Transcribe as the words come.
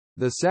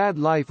The Sad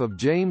Life of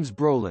James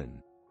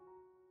Brolin.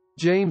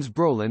 James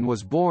Brolin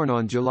was born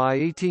on July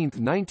 18,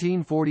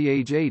 1940,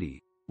 age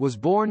 80. Was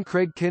born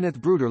Craig Kenneth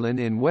Bruderlin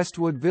in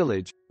Westwood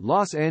Village,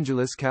 Los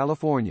Angeles,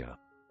 California.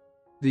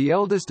 The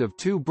eldest of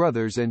two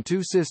brothers and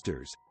two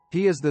sisters,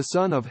 he is the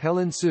son of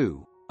Helen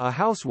Sue, a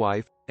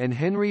housewife, and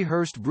Henry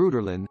Hurst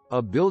Bruderlin,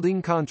 a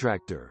building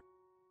contractor.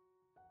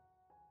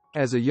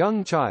 As a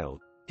young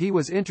child, he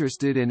was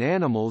interested in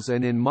animals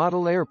and in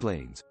model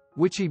airplanes,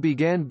 which he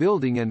began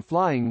building and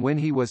flying when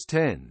he was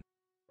 10.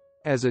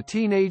 As a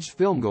teenage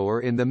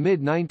filmgoer in the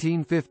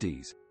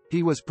mid-1950s,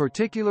 he was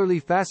particularly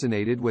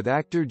fascinated with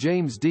actor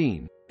James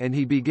Dean, and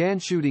he began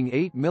shooting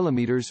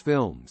 8mm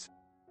films.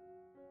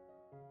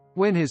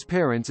 When his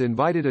parents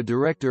invited a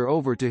director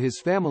over to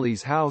his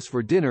family's house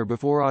for dinner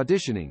before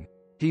auditioning,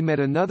 he met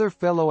another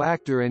fellow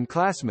actor and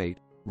classmate,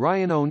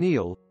 Ryan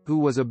O'Neal, who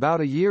was about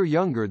a year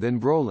younger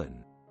than Brolin.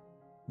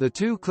 The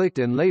two clicked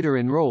and later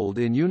enrolled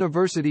in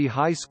University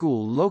High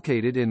School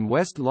located in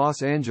West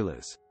Los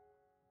Angeles.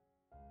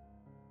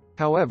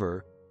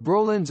 However,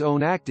 Brolin's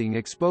own acting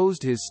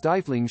exposed his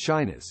stifling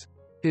shyness.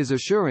 His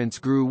assurance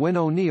grew when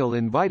O'Neal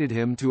invited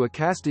him to a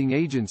casting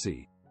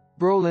agency.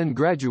 Brolin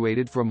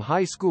graduated from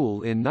high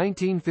school in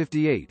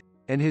 1958,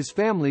 and his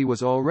family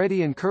was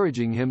already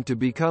encouraging him to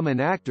become an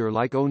actor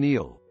like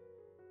O'Neal.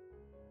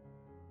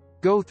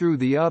 Go through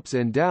the ups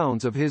and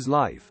downs of his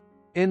life.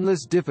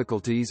 Endless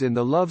difficulties in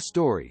the love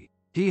story.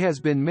 He has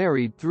been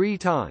married 3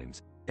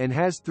 times, and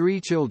has 3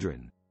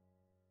 children.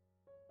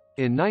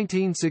 In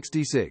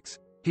 1966,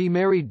 he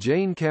married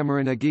Jane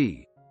Cameron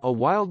Agee, a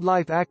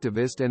wildlife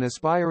activist and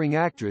aspiring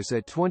actress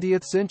at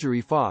 20th Century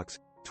Fox,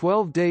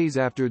 12 days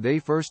after they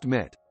first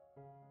met.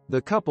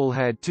 The couple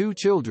had 2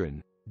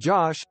 children,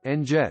 Josh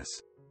and Jess.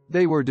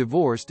 They were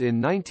divorced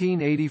in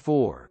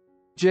 1984.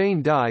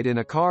 Jane died in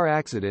a car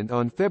accident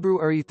on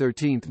February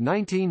 13,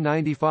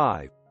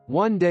 1995,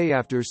 one day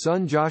after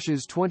son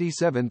Josh's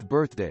 27th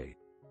birthday.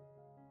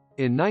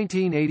 In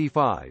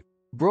 1985,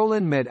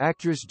 Brolin met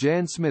actress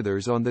Jan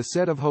Smithers on the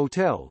set of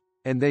Hotel,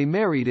 and they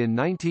married in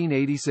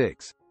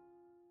 1986.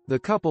 The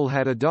couple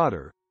had a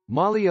daughter,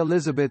 Molly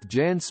Elizabeth.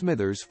 Jan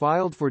Smithers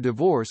filed for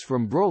divorce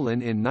from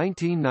Brolin in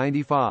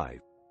 1995.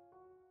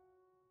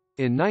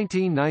 In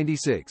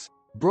 1996,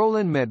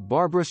 Brolin met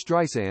Barbra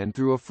Streisand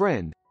through a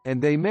friend, and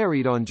they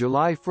married on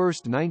July 1,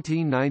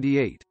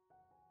 1998.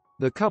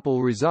 The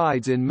couple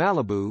resides in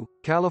Malibu,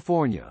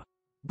 California.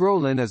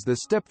 Brolin is the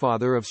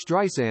stepfather of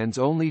Streisand's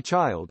only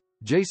child,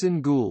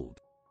 Jason Gould.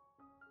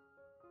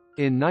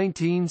 In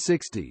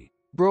 1960,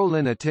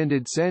 Brolin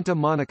attended Santa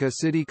Monica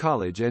City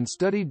College and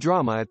studied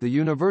drama at the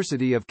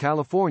University of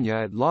California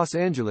at Los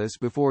Angeles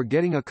before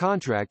getting a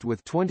contract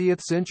with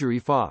 20th Century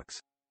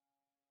Fox.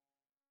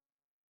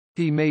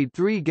 He made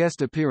 3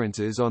 guest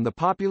appearances on the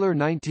popular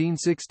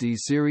 1960s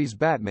series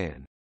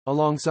Batman,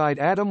 alongside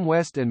Adam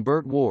West and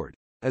Burt Ward,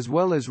 as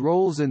well as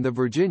roles in The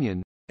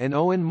Virginian, and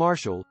Owen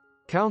Marshall,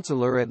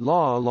 counselor at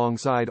law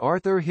alongside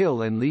Arthur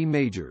Hill and Lee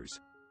Majors.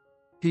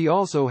 He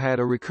also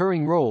had a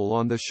recurring role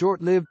on the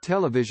short-lived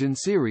television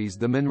series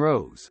The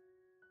Monroes.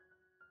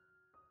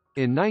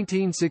 In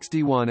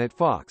 1961 at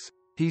Fox,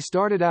 he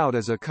started out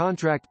as a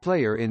contract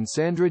player in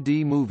Sandra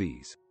Dee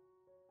movies.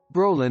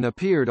 Brolin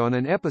appeared on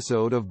an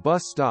episode of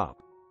Bus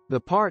Stop. The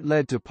part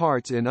led to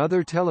parts in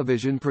other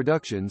television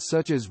productions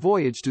such as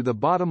Voyage to the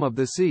Bottom of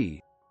the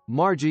Sea,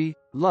 Margie,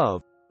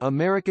 Love,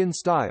 American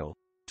Style,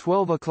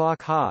 12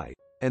 O'Clock High,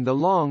 and The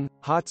Long,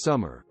 Hot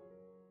Summer.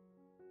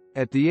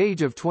 At the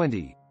age of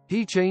 20,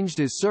 he changed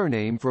his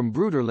surname from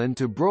Bruderlin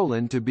to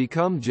Brolin to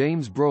become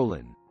James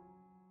Brolin.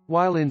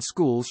 While in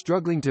school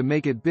struggling to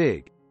make it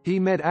big,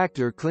 he met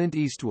actor Clint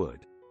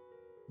Eastwood.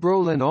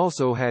 Brolin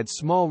also had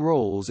small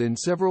roles in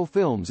several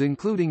films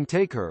including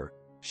Take Her,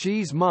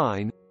 She's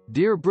Mine,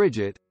 Dear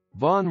Bridget,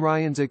 Von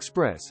Ryan's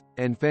Express,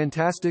 and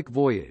Fantastic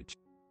Voyage.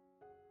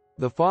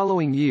 The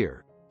following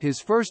year, his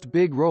first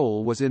big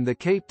role was in The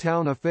Cape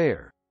Town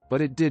Affair,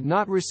 but it did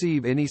not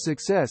receive any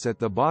success at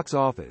the box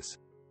office.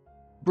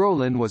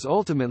 Brolin was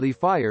ultimately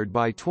fired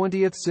by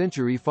 20th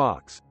Century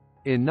Fox.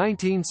 In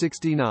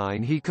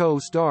 1969 he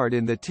co-starred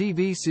in the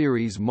TV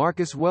series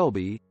Marcus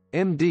Welby,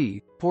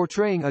 M.D.,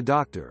 portraying a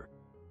doctor.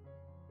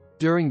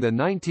 During the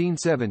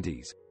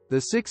 1970s,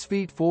 the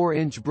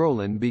 6'4"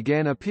 Brolin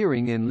began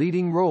appearing in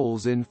leading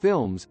roles in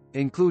films,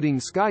 including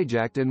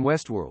Skyjacked and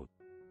Westworld.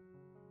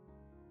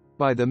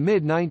 By the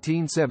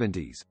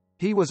mid-1970s,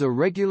 he was a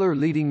regular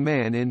leading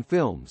man in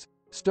films,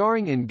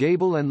 starring in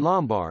Gable and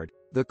Lombard,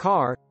 The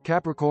Car,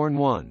 Capricorn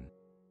 1,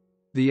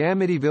 The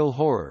Amityville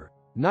Horror,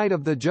 Night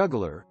of the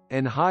Juggler,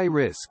 and High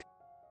Risk.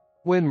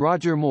 When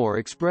Roger Moore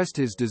expressed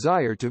his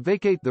desire to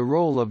vacate the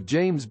role of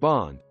James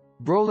Bond,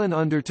 Brolin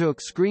undertook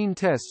screen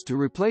tests to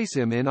replace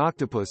him in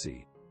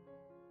Octopussy.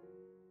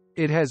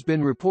 It has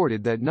been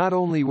reported that not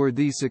only were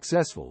these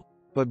successful,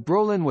 but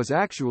Brolin was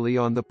actually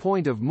on the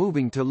point of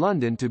moving to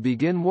London to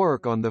begin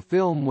work on the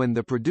film when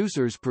the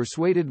producers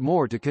persuaded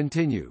Moore to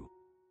continue.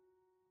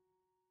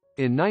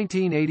 In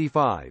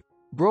 1985,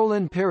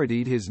 Brolin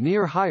parodied his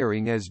near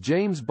hiring as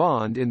James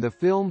Bond in the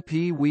film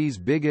Pee-wee's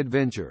Big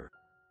Adventure.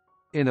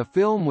 In a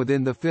film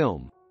within the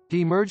film,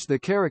 he merged the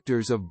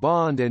characters of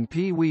Bond and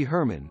Pee Wee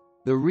Herman,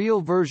 the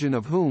real version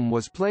of whom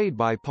was played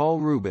by Paul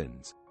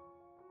Rubens.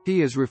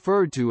 He is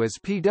referred to as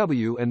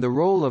PW, and the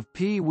role of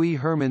Pee Wee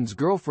Herman's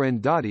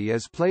girlfriend Dottie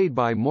is played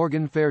by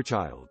Morgan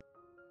Fairchild.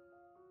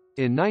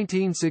 In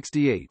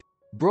 1968,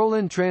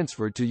 Brolin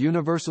transferred to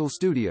Universal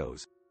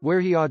Studios, where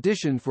he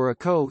auditioned for a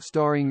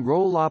co-starring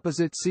role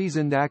opposite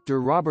seasoned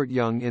actor Robert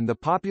Young in the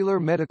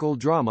popular medical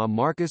drama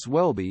Marcus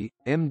Welby,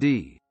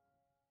 M.D.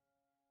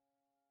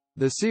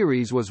 The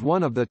series was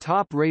one of the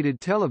top-rated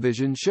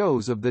television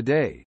shows of the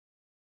day.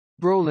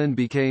 Brolin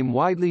became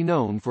widely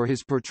known for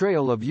his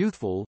portrayal of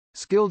youthful,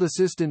 skilled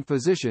assistant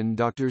physician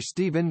Dr.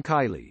 Stephen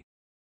Kiley.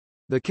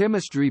 The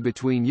chemistry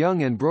between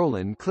Young and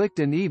Brolin clicked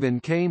and even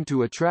came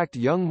to attract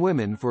young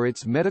women for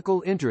its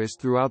medical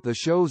interest throughout the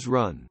show's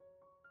run.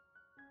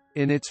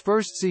 In its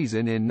first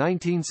season in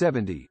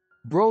 1970,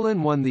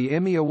 Brolin won the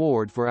Emmy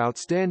Award for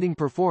Outstanding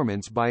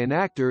Performance by an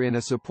Actor in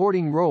a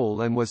Supporting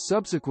Role and was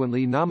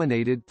subsequently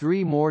nominated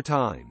 3 more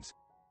times.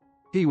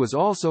 He was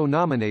also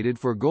nominated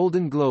for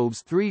Golden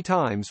Globes 3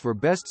 times for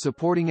Best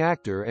Supporting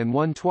Actor and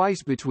won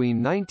twice between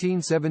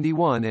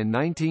 1971 and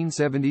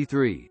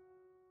 1973.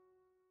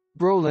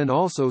 Brolin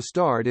also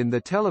starred in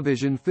the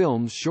television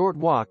films Short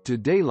Walk to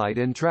Daylight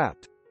and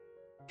Trapped.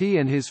 He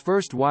and his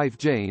first wife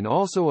Jane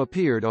also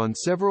appeared on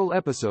several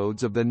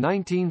episodes of the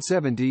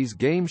 1970s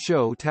game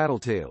show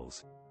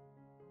Tattletales.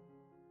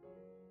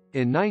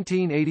 In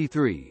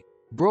 1983,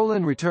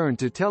 Brolin returned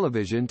to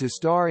television to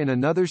star in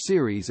another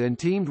series and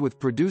teamed with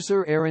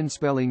producer Aaron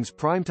Spelling's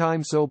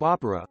primetime soap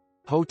opera,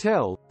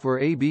 Hotel, for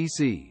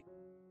ABC.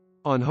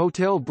 On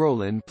Hotel,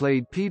 Brolin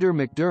played Peter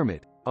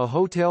McDermott, a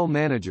hotel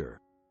manager.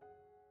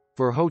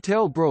 For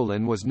Hotel,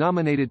 Brolin was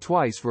nominated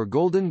twice for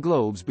Golden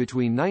Globes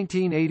between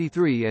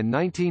 1983 and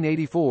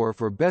 1984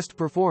 for Best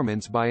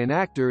Performance by an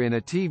Actor in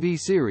a TV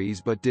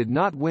Series but did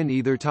not win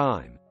either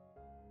time.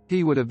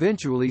 He would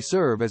eventually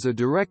serve as a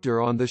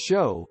director on the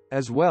show,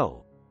 as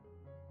well.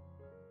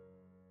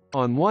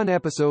 On one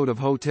episode of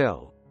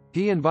Hotel,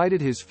 he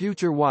invited his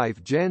future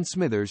wife Jan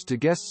Smithers to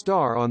guest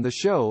star on the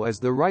show as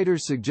the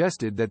writers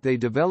suggested that they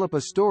develop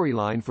a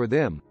storyline for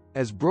them,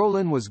 as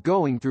Brolin was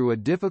going through a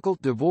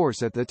difficult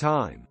divorce at the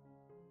time.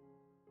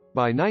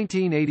 By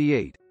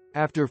 1988,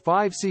 after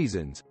 5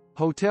 seasons,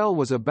 Hotel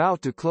was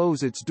about to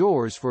close its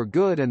doors for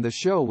good and the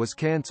show was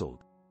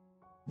cancelled.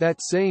 That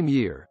same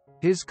year,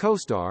 his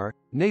co-star,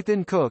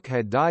 Nathan Cook,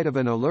 had died of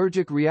an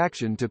allergic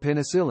reaction to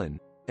penicillin,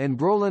 and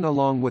Brolin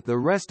along with the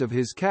rest of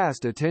his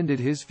cast attended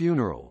his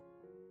funeral.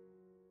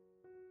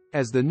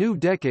 As the new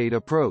decade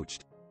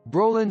approached,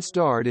 Brolin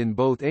starred in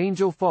both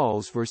Angel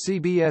Falls for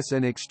CBS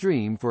and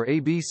Extreme for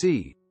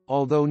ABC,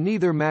 although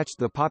neither matched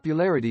the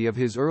popularity of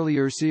his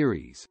earlier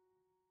series.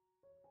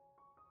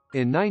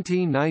 In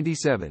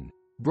 1997,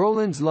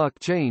 Brolin's luck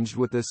changed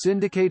with the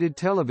syndicated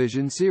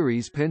television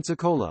series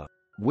Pensacola,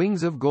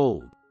 Wings of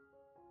Gold.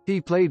 He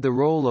played the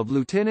role of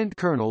Lieutenant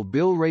Colonel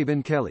Bill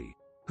Raven Kelly,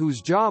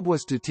 whose job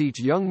was to teach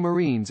young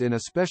Marines in a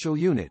special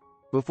unit,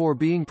 before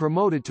being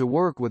promoted to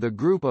work with a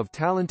group of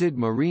talented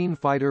Marine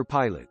fighter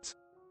pilots.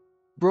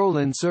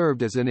 Brolin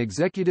served as an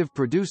executive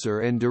producer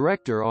and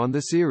director on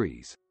the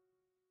series.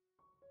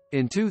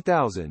 In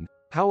 2000,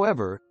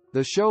 however,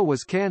 the show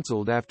was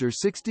cancelled after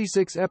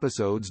 66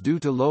 episodes due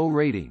to low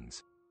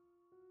ratings.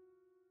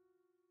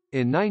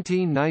 In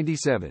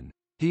 1997,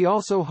 he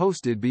also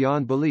hosted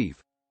Beyond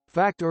Belief,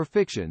 Fact or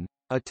Fiction,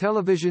 a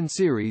television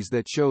series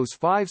that shows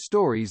 5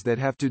 stories that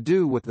have to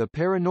do with the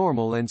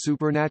paranormal and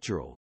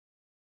supernatural.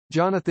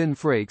 Jonathan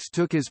Frakes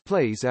took his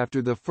place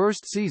after the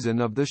first season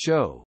of the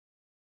show.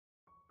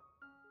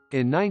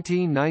 In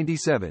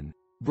 1997,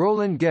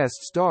 Brolin guest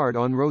starred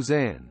on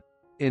Roseanne.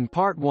 In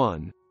Part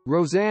 1,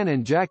 Roseanne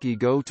and Jackie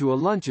go to a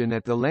luncheon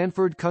at the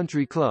Lanford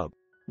Country Club,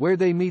 where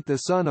they meet the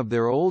son of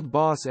their old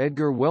boss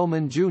Edgar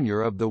Wellman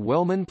Jr. of the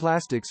Wellman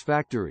Plastics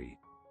Factory.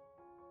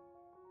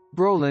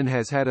 Brolin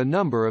has had a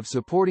number of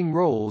supporting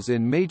roles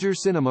in major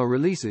cinema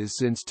releases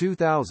since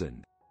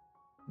 2000.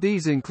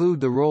 These include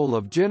the role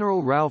of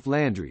General Ralph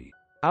Landry,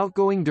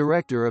 outgoing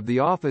director of the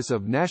Office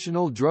of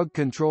National Drug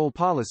Control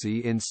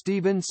Policy in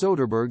Steven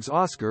Soderbergh's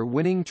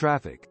Oscar-winning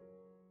Traffic.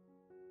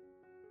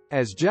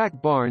 As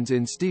Jack Barnes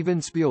in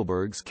Steven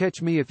Spielberg's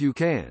Catch Me If You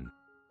Can,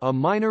 a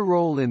minor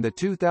role in the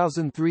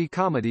 2003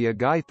 comedy A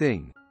Guy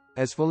Thing,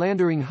 as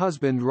philandering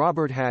husband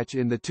Robert Hatch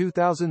in the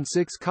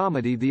 2006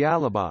 comedy The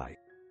Alibi,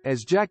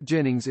 as Jack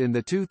Jennings in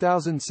the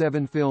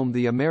 2007 film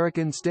The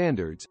American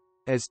Standards,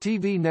 as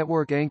TV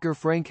network anchor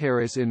Frank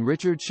Harris in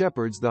Richard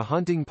Shepard's The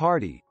Hunting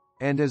Party,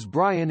 and as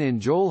Brian in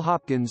Joel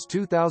Hopkins'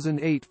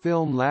 2008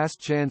 film Last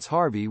Chance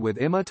Harvey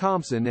with Emma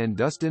Thompson and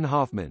Dustin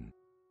Hoffman.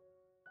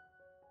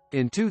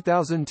 In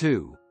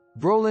 2002,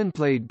 Brolin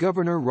played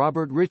Governor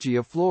Robert Ritchie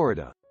of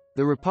Florida,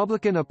 the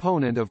Republican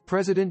opponent of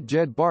President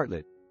Jed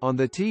Bartlet, on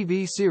the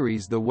TV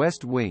series The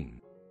West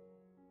Wing.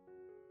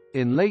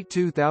 In late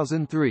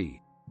 2003,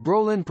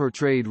 Brolin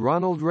portrayed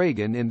Ronald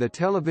Reagan in the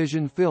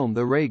television film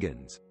The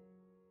Reagans.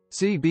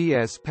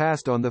 CBS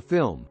passed on the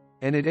film,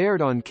 and it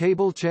aired on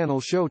cable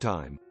channel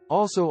Showtime,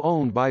 also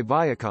owned by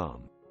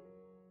Viacom.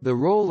 The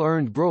role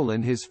earned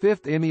Brolin his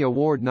 5th Emmy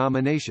Award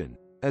nomination,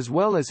 as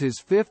well as his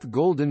 5th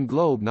Golden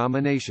Globe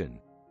nomination.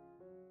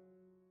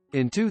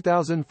 In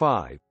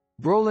 2005,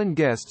 Brolin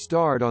guest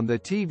starred on the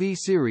TV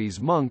series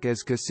Monk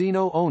as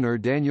casino owner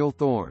Daniel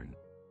Thorne.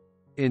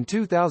 In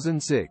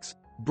 2006,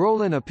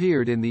 Brolin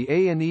appeared in the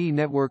A&E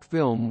network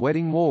film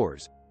Wedding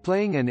Wars,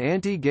 playing an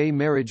anti-gay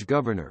marriage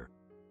governor.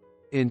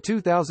 In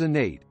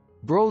 2008,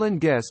 Brolin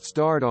guest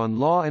starred on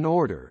Law &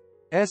 Order,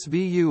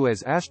 SVU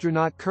as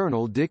astronaut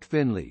Colonel Dick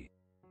Finley.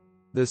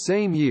 The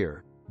same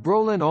year,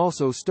 Brolin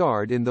also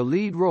starred in the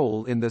lead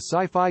role in the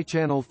Sci-Fi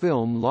Channel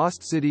film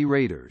Lost City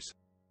Raiders.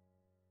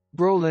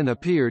 Brolin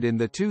appeared in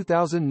the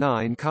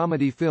 2009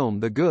 comedy film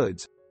The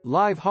Goods,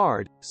 Live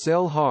Hard,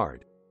 Sell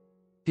Hard.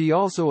 He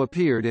also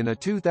appeared in a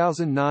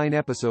 2009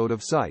 episode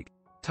of Psych,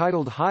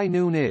 titled High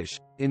Noon-ish,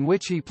 in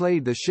which he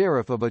played the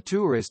sheriff of a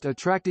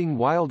tourist-attracting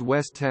Wild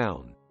West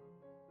town.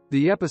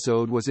 The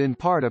episode was in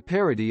part a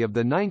parody of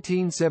the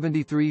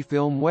 1973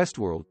 film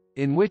Westworld,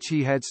 in which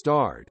he had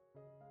starred.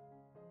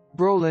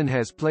 Brolin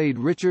has played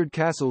Richard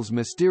Castle's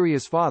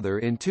mysterious father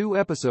in 2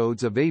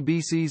 episodes of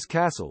ABC's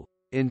Castle,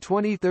 in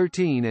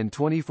 2013 and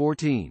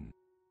 2014.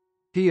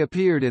 He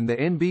appeared in the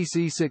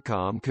NBC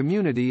sitcom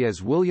Community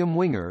as William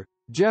Winger,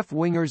 Jeff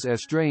Winger's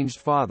estranged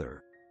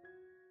father.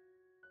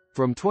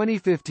 From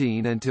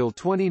 2015 until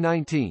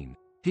 2019,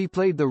 he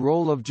played the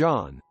role of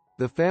John,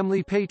 the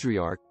family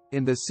patriarch,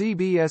 in the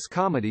CBS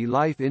comedy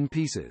Life in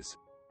Pieces.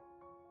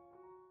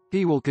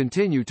 He will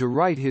continue to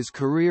write his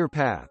career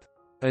path.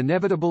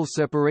 Inevitable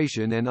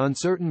separation and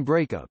uncertain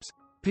breakups,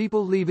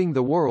 people leaving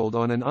the world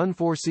on an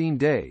unforeseen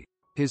day,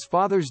 his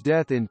father's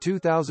death in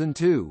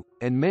 2002,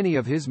 and many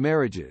of his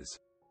marriages.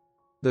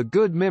 The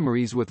good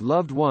memories with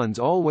loved ones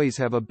always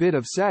have a bit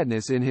of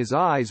sadness in his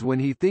eyes when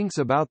he thinks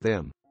about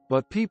them,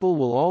 but people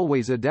will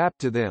always adapt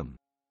to them.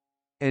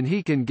 And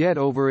he can get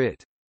over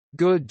it.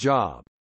 Good job.